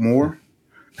type more?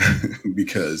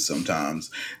 Because sometimes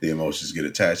the emotions get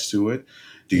attached to it.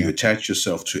 Do you attach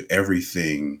yourself to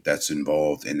everything that's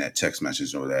involved in that text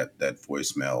message, or that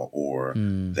voicemail, or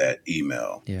that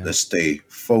email? Let's stay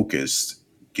focused.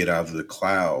 Get out of the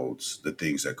clouds, the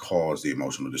things that cause the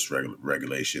emotional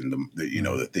dysregulation,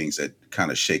 the things that kind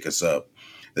of shake us up,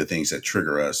 the things that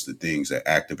trigger us, the things that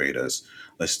activate us.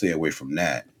 Let's stay away from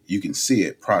that. You can see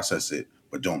it, process it,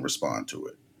 but don't respond to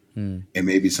it. And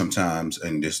maybe sometimes,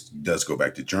 and this does go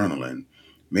back to journaling,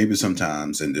 maybe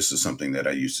sometimes, and this is something that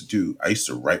I used to do, I used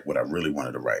to write what I really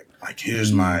wanted to write. Like,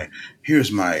 here's my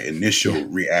initial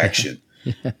reaction.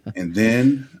 And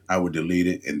then I would delete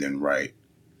it and then write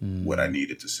what I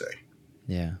needed to say.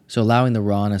 Yeah. So allowing the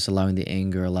rawness, allowing the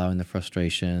anger, allowing the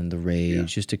frustration, the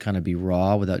rage, just to kind of be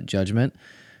raw without judgment,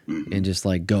 and just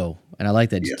like go. And I like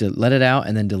that. Just to let it out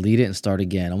and then delete it and start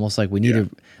again. Almost like we need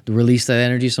to release that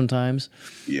energy sometimes.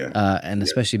 And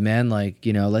especially men, like,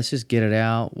 let's just get it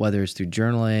out, whether it's through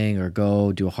journaling or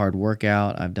go do a hard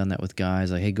workout. I've done that with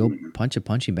guys. Like, hey, go punch a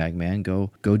punching bag, man.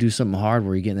 Go do something hard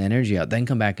where you're getting the energy out. Then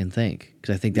come back and think.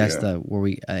 Because I think that's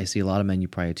I see a lot of men, you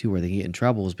probably too, where they get in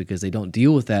trouble is because they don't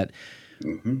deal with that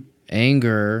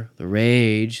anger, the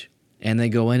rage, and they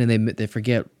go in and they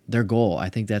forget their goal. I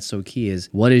think that's so key, is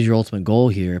what is your ultimate goal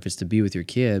here? If it's to be with your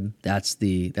kid, that's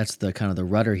the kind of the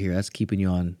rudder here. That's keeping you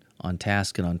on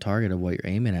task and on target of what you're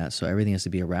aiming at. So everything has to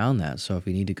be around that. So if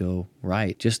you need to go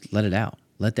right, just let it out.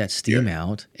 Let that steam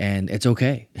out, and it's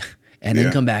okay. And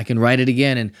then come back and write it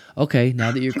again. And okay,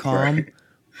 now that you're calm,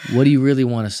 What do you really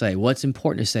want to say? What's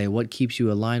important to say? What keeps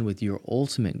you aligned with your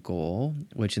ultimate goal?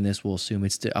 Which in this we'll assume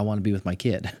it's I want to be with my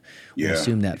kid. We'll Yeah,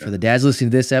 assume that for yeah, the dads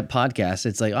listening to this podcast,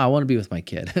 it's like, oh, I want to be with my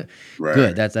kid. Good.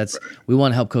 right, That's right. we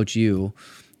want to help coach you.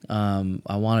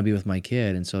 I want to be with my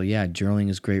kid, and so yeah, journaling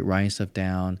is great. Writing stuff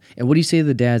down. And what do you say to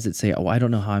the dads that say, oh, I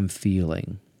don't know how I'm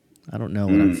feeling. I don't know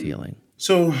what I'm Mm. feeling.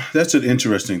 So that's an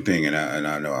interesting thing, and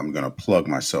I know I'm going to plug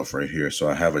myself right here. So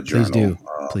I have a Please journal. do.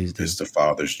 Please do. It's the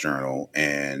Father's Journal,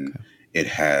 and Okay. it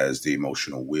has the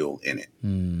emotional wheel in it.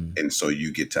 Mm, And so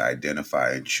you get to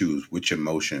identify and choose which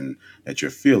emotion that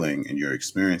you're feeling and you're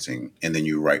experiencing, and then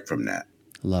you write from that.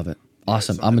 love it. That's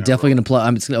Awesome. I'm something I definitely wrote.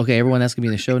 going to plug. Okay, everyone, that's going to be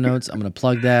in the show notes. I'm going to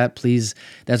plug that. Please,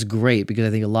 that's great because I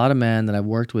think a lot of men that I've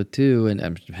worked with too, and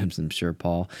I'm sure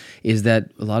Paul, is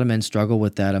that a lot of men struggle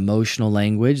with that emotional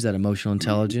language, that emotional Mhm.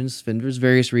 intelligence. And there's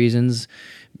various reasons,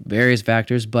 various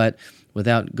factors, but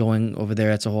without going over there,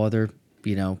 that's a whole other,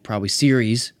 probably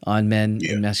series on men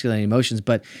Yeah, and masculine emotions.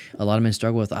 But a lot of men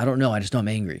struggle with, I don't know, I just know I'm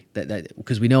angry. That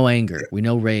because we know anger, yeah, we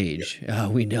know yeah. rage,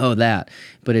 we know that.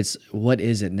 But it's what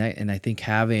is it? And I think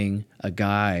having a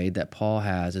guide that Paul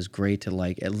has is great to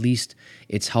like. At least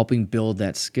it's helping build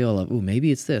that skill of, oh,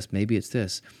 maybe it's this, maybe it's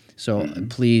this. So Hmm.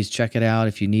 please check it out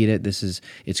if you need it.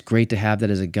 It's great to have that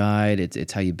as a guide.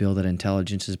 It's how you build that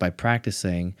intelligence is by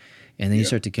practicing, and then you Yeah,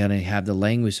 start to kind of have the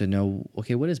language to know,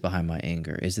 okay, what is behind my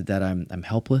anger? Is it that I'm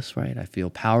helpless, right? I feel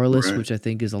powerless, right. which I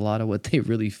think is a lot of what they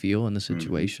really feel in the Hmm.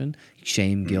 situation,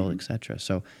 shame, guilt, Hmm. etc.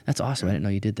 So that's awesome. I Yeah. didn't know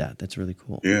you did that. That's really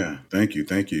cool. Yeah, thank you,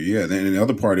 thank you. Yeah, then and the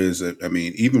other part is that I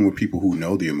mean, even with people who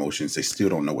know the emotions, they still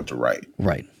don't know what to write.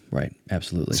 Right, right,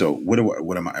 absolutely. So what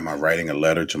am I? Am I writing a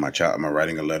letter to my child? Am I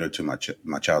writing a letter to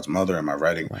my child's mother? Am I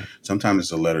writing? Right. Sometimes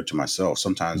it's a letter to myself.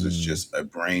 Sometimes it's Mm, just a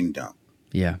brain dump,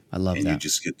 yeah, I love and you that.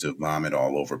 just get to vomit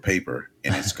all over paper,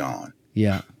 and it's gone.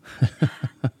 Yeah.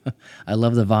 I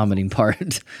love the vomiting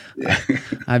part. Yeah,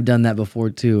 I, I've done that before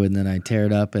too, and then I tear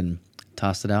it up and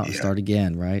toss it out and yeah, start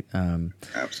again, right?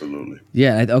 absolutely.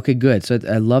 Yeah, okay, good. So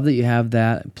I love that you have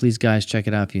that. Please, guys, check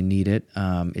it out if you need it.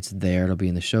 It's there. It'll be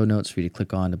in the show notes for you to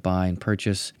click on to buy and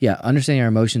purchase. Yeah, understanding our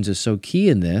emotions is so key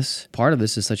in this. Part of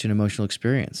this is such an emotional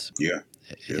experience. Yeah,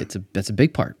 yeah, That's a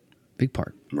big part. Big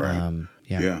part. right.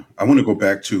 Yeah. Yeah, I want to go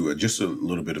back to just a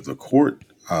little bit of the court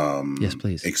Yes,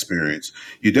 please. experience.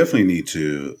 You definitely need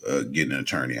to get an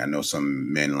attorney. I know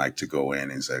some men like to go in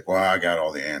and say, "Well, I got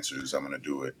all the answers. I'm going to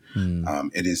do it." Hmm.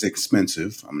 It is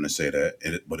expensive. I'm going to say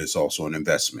that, but it's also an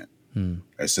investment. Hmm.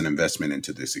 It's an investment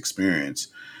into this experience,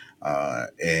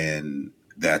 and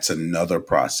that's another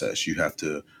process. You have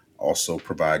to also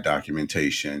provide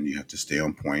documentation. You have to stay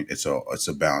on point. It's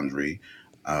a boundary,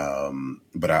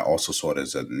 but I also saw it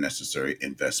as a necessary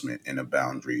investment in a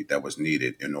boundary that was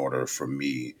needed in order for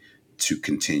me to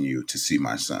continue to see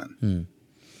my son Hmm.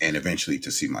 and eventually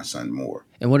to see my son more.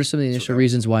 And what are some of the So initial that was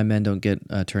reasons why men don't get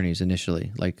attorneys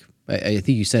initially? Like, I think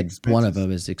you said one of expenses.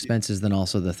 them is expenses, then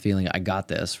also the feeling, I got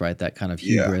this, right? That kind of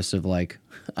Yeah, hubris of like,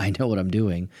 I know what I'm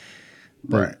doing.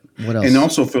 But right. what And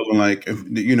else? also feeling like,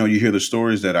 you hear the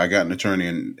stories that I got an attorney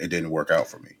and it didn't work out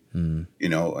for me. Hmm.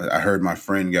 I heard my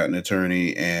friend got an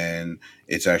attorney and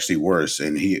it's actually worse.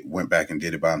 And he went back and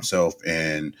did it by himself.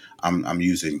 And I'm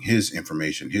using his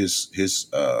information, his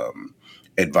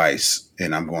advice,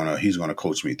 and he's gonna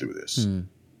coach me through this, Hmm.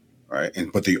 right?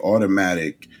 And but the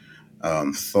automatic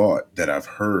thought that I've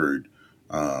heard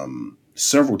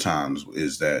several times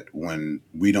is that when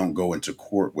we don't go into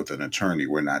court with an attorney,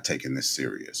 we're not taking this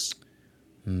serious.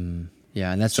 Hmm.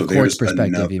 Yeah, and that's the So court's there's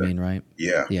perspective, you another, mean, right?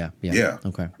 yeah, Yeah, yeah. yeah,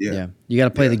 Okay. yeah, Yeah. You got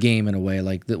to play yeah, the game in a way.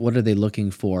 Like, what are they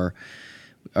looking for?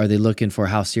 Are they looking for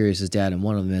how serious is dad? And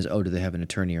one of them is, oh, do they have an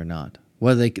attorney or not?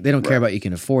 Whether they don't care right. about you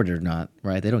can afford it or not,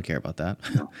 right? They don't care about that.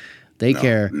 No, They no,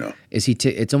 care. no.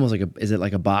 It's almost like is it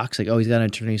like a box? Like, oh, he's got an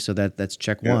attorney, so that's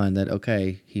check Yeah, one. That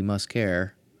okay, he must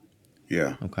care.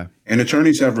 yeah. Okay. And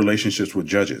attorneys have relationships with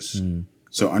judges. Hmm.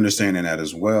 So understanding that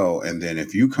as well. And then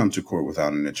if you come to court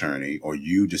without an attorney or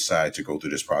you decide to go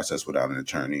through this process without an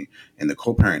attorney and the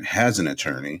co-parent has an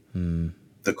attorney, Hmm.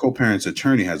 the co-parent's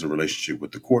attorney has a relationship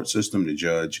with the court system, the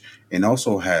judge, and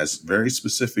also has very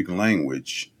specific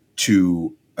language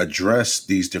to address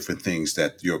these different things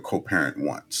that your co-parent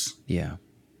wants. Yeah.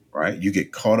 Right? You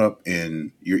get caught up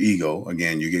in your ego.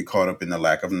 Again, you get caught up in the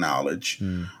lack of knowledge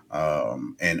Hmm.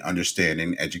 and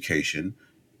understanding, education,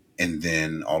 and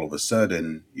then all of a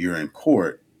sudden you're in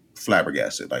court,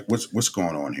 flabbergasted. Like, what's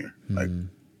going on here? Like, Hmm.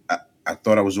 I, I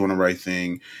thought I was doing the right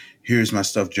thing. Here's my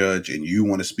stuff, judge, and you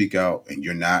want to speak out, and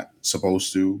you're not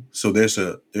supposed to. So there's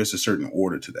a certain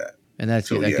order to that. And that's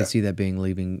So I could yeah, see that being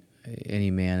leaving any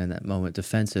man in that moment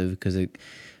defensive because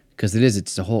because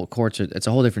it's a whole it's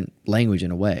a whole different language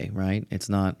in a way, right?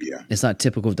 Yeah. It's not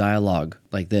typical dialogue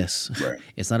like this. Right.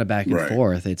 It's not a back and Right.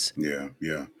 forth. It's Yeah.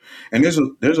 Yeah. And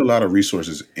there's a lot of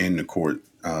resources in the court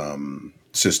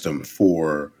system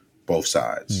for both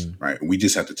sides, hmm, right? We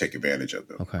just have to take advantage of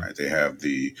them, okay. right?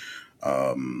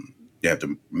 Um, they have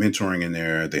the mentoring in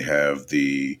there. They have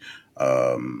the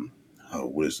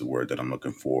what is the word that I'm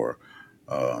looking for?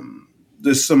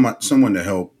 There's someone to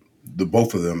help the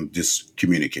both of them just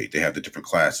communicate. They have the different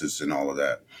classes and all of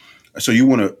that. So you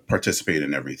want to participate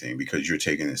in everything because you're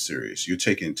taking it serious. You're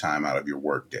taking time out of your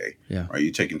work day, Yeah. right?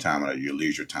 You're taking time out of your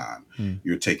leisure time. Hmm.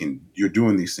 You're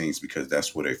doing these things because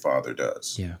that's what a father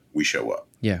does. Yeah. We show up.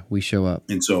 Yeah. We show up.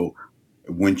 And so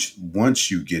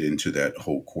once you get into that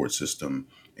whole court system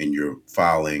and you're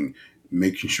filing,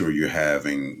 making sure you're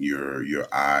having your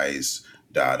I's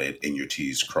dotted and your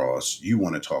T's crossed, you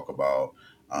want to talk about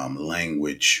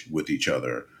language with each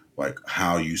other, like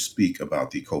how you speak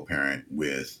about the co-parent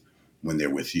with when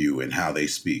they're with you and how they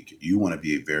speak. You want to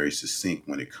be very succinct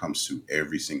when it comes to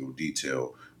every single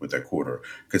detail with that court order.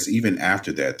 Because even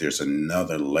after that, there's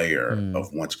another layer Hmm.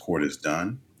 of once court is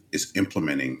done, is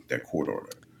implementing that court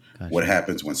order. What Gotcha.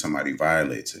 happens when somebody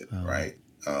violates it, Oh. right?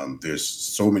 There's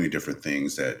so many different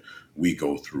things that we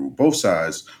go through, both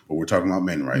sides, but we're talking about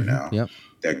men right Hmm. now, Yep.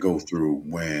 that go through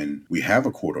when we have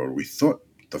a court order. We thought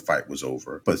the fight was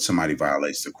over, but somebody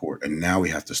violates the court, and now we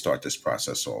have to start this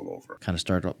process all over. Kind of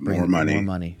start More bringing more money,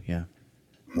 money. Yeah.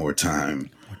 more time.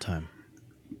 More time.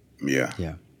 Yeah,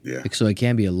 Yeah. yeah. So it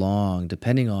can be a long,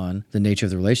 depending on the nature of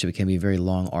the relationship, it can be a very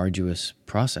long, arduous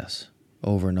process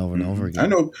over and over and over I again.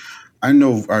 know. I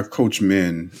know. I've coached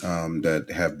men that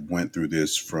have went through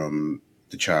this from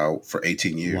the child for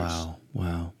 18 years, Wow.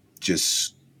 Wow.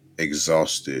 just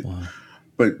exhausted, Wow.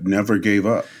 but never gave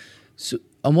up. So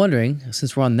I'm wondering,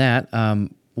 since we're on that,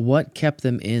 what kept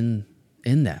them in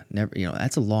that? Never,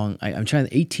 that's a long. I'm trying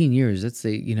 18 years. That's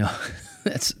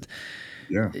that's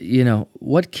Yeah.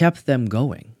 what kept them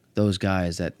going. Those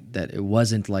guys that it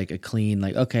wasn't like a clean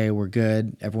like okay we're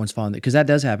good everyone's following because that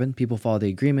does happen. People follow the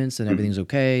agreements and Mhm. everything's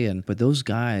okay. But those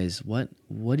guys, what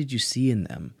did you see in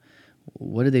them?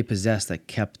 What did they possess that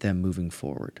kept them moving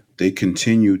forward? They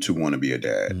continue to want to be a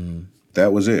dad. Mm,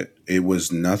 That was it. It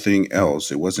was nothing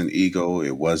else. It wasn't ego.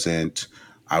 It wasn't,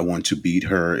 I want to beat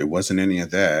her. It wasn't any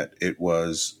of that. It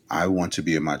was, I want to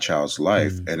be in my child's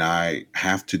life mm, and I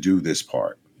have to do this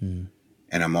part. mm,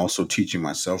 And I'm also teaching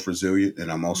myself resilient. And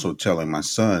I'm also telling my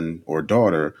son or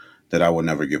daughter that I will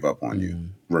never give up on you. mm,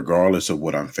 Regardless of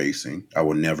what I'm facing, I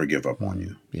will never give up on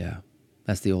you. yeah,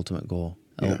 that's the ultimate goal.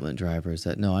 Yeah. Ultimate driver is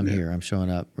that no, I'm Yeah. here. I'm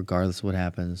showing up regardless of what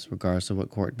happens, regardless of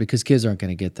what court. Because kids aren't going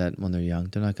to get that when they're young.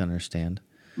 They're not going to understand.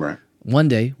 Right. One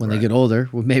day when they Right. get older,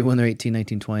 maybe when they're 18,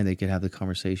 19, 20, they could have the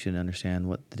conversation and understand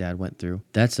what the dad went through.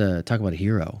 That's talk about a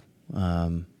hero.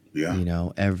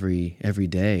 Yeah. Every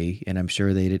day, and I'm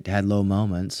sure they had low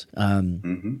moments.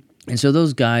 Hmm. And so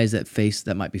those guys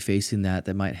that might be facing that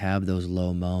might have those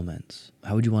low moments.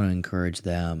 How would you want to encourage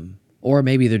them? Or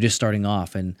maybe they're just starting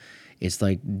off and it's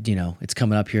like, it's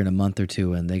coming up here in a month or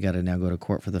two and they got to now go to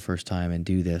court for the first time and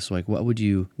do this. Like, what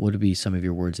would be some of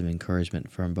your words of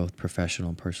encouragement from both professional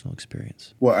and personal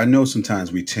experience? Well, I know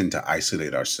sometimes we tend to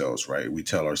isolate ourselves, right? We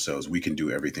tell ourselves we can do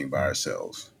everything by Mm,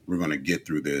 ourselves. We're going to get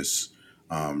through this,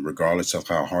 regardless of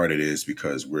how hard it is,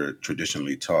 because we're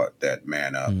traditionally taught that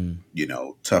man up, mm,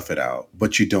 tough it out.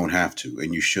 But you don't have to,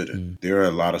 and you shouldn't. mm, There are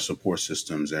a lot of support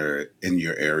systems that are in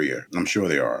your area. I'm sure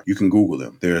there are. You can Google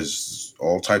them. There's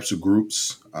all types of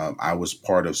groups. I was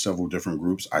part of several different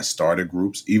groups. I started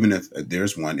groups. Even if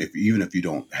there's one, even if you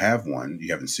don't have one, you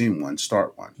haven't seen one,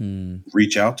 start one. mm,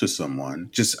 Reach out to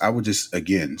someone. I would just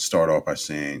again start off by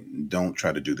saying, don't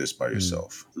try to do this by mm,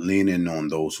 yourself. Lean in on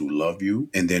those who love you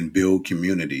and then build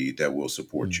community that will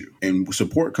support mm, you. And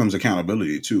support comes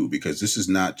accountability too, because this is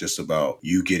not just about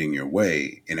you getting your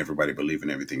way and everybody believing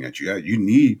everything that you have. You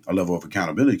need a level of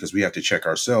accountability because we have to check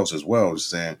ourselves as well,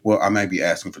 saying, well, I might be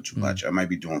asking for too mm, much. I might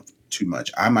be doing too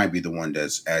much. I might be the one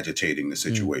that's agitating the mm.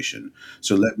 situation.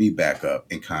 So let me back up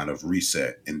and kind of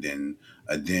reset and then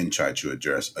try to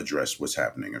address what's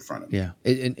happening in front of me. Yeah.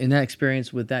 In that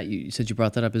experience with that, you said you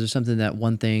brought that up. Is there something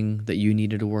one thing that you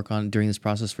needed to work on during this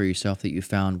process for yourself that you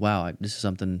found, wow, this is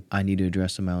something I need to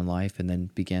address in my own life and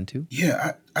then began to?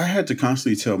 Yeah, I had to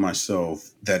constantly tell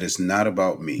myself that it's not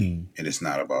about me Mm, and it's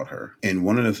not about her. And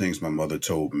one of the things my mother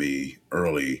told me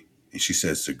early And she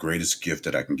says, the greatest gift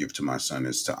that I can give to my son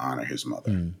is to honor his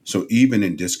mother. Mm. So even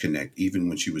in disconnect, even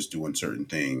when she was doing certain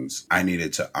things, I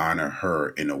needed to honor her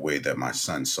in a way that my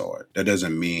son saw it. That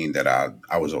doesn't mean that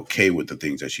I was okay with the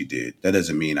things that she did. That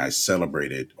doesn't mean I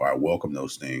celebrated or I welcomed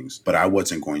those things, but I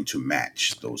wasn't going to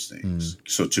match those things.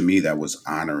 So to me, that was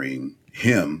honoring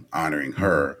him, honoring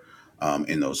her.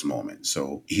 In those moments.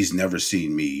 So he's never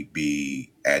seen me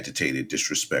be agitated,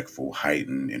 disrespectful,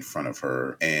 heightened in front of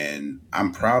her. And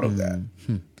I'm proud of that.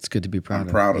 It's good to be proud I'm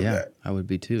of. proud of Yeah, that. I would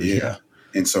be too. Yeah. Yeah.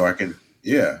 And so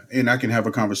and I can have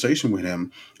a conversation with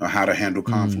him on how to handle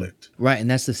conflict. Right,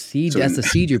 and that's the seed. So, That's the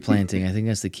seed you're planting. I think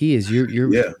that's the key. Is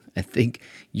you're. yeah, I think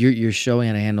you're showing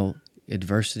how to handle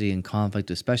adversity and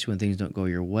conflict, especially when things don't go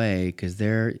your way, because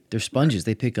they're sponges.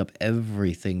 They pick up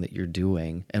everything that you're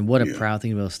doing. And what a yeah, proud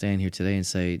thing to be able to stand here today and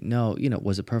say, no,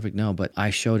 was it perfect? No, but I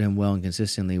showed him well and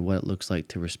consistently what it looks like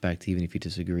to respect, even if you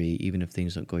disagree, even if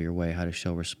things don't go your way, how to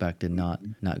show respect and not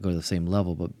go to the same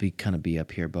level, but be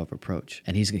up here above reproach.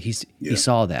 And he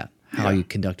saw that. How Yeah. you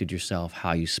conducted yourself,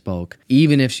 how you spoke,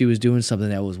 even if she was doing something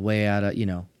that was way out of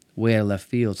left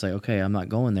field. It's like, okay, I'm not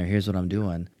going there. Here's what I'm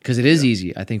doing. Because it is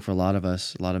easy, I think, for a lot of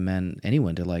us, a lot of men,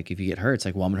 anyone, to like, if you get hurt, it's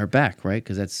like, well, I'm going to hurt back, right?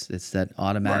 Because it's that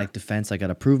automatic defense. I got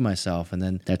to prove myself. And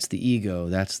then that's the ego.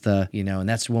 That's the, and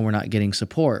that's when we're not getting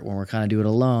support, when we're kind of doing it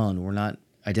alone. We're not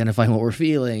identifying what we're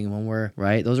feeling, when we're,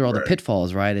 right? Those are all the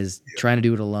pitfalls, right? Is trying to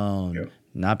do it alone. Yep.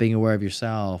 Not being aware of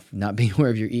yourself, not being aware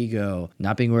of your ego,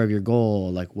 not being aware of your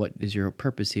goal. Like, what is your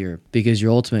purpose here? Because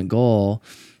your ultimate goal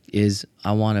is,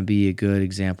 I want to be a good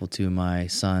example to my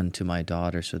son, to my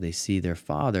daughter, so they see their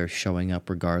father showing up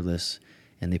regardless,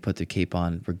 and they put their cape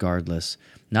on regardless.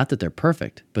 Not that they're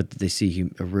perfect, but that they see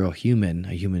a real human,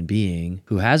 a human being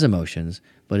who has emotions,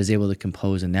 but is able to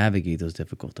compose and navigate those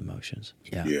difficult emotions.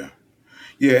 Yeah. Yeah.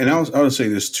 Yeah, and I would say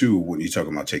this too when you're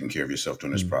talking about taking care of yourself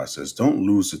during this process. Don't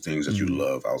lose the things that you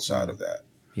love outside of that,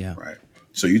 Yeah. right?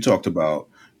 So you talked about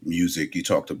music, you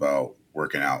talked about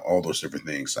working out, all those different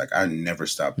things. Like I never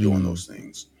stopped doing those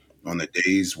things. On the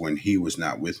days when he was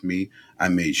not with me, I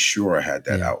made sure I had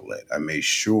that outlet. I made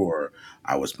sure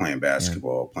I was playing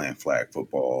basketball, playing flag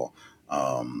football,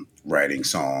 writing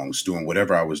songs, doing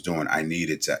whatever I was doing. I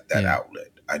needed that outlet.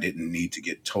 I didn't need to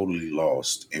get totally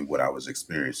lost in what I was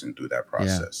experiencing through that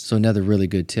process. Yeah. So another really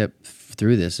good tip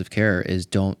through this of care is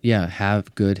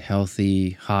have good, healthy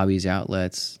hobbies,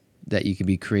 outlets that you can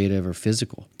be creative or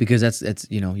physical, because that's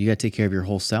you got to take care of your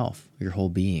whole self, your whole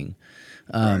being.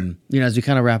 As we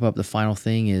kind of wrap up, the final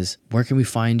thing is, where can we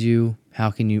find you?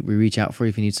 How can we reach out for you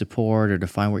if you need support or to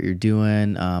find what you're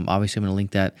doing? Obviously, I'm going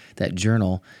to link that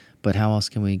journal. But how else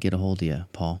can we get a hold of you,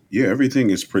 Paul? Yeah, everything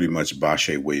is pretty much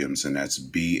Bashe Williams, and that's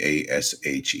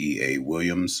BASHEA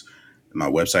Williams. My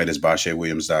website is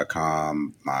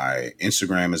BasheWilliams.com. My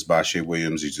Instagram is Bashe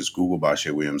Williams. You just Google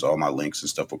Bashe Williams. All my links and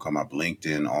stuff will come up,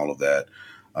 LinkedIn, all of that.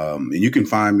 And you can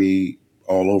find me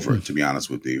all over, to be honest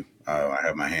with you. I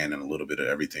have my hand in a little bit of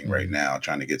everything right now,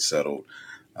 trying to get settled.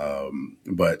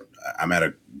 But I'm at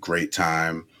a great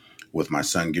time with my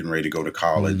son getting ready to go to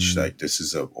college. Like this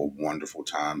is a wonderful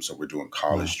time. So we're doing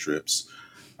college trips.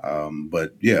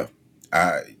 But yeah,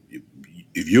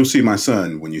 if you'll see my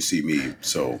son when you see me.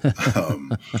 So,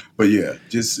 but yeah,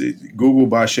 just Google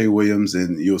Bashe Williams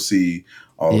and you'll see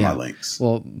all of my links.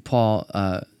 Well, Paul,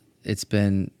 it's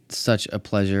been such a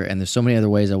pleasure, and there's so many other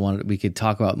ways we could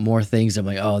talk about more things. I'm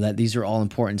like, these are all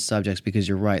important subjects, because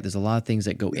you're right. There's a lot of things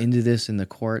that go into this in the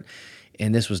court.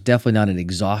 And this was definitely not an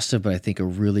exhaustive, but I think a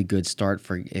really good start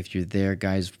for if you're there,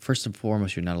 guys. First and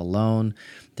foremost, you're not alone.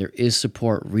 There is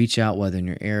support. Reach out, whether in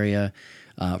your area.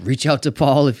 Reach out to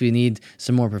Paul if you need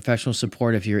some more professional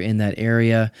support if you're in that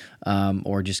area,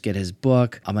 or just get his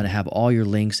book. I'm going to have all your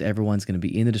links. Everyone's going to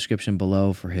be in the description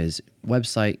below for his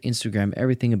website, Instagram,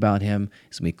 everything about him.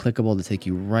 It's going to be clickable to take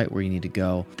you right where you need to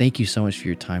go. Thank you so much for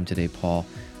your time today, Paul,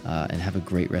 and have a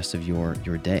great rest of your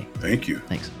day. Thank you.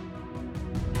 Thanks.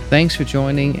 Thanks for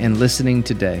joining and listening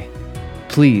today.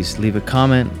 Please leave a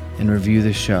comment and review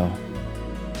the show.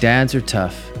 Dads are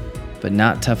tough, but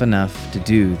not tough enough to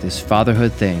do this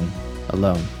fatherhood thing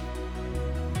alone.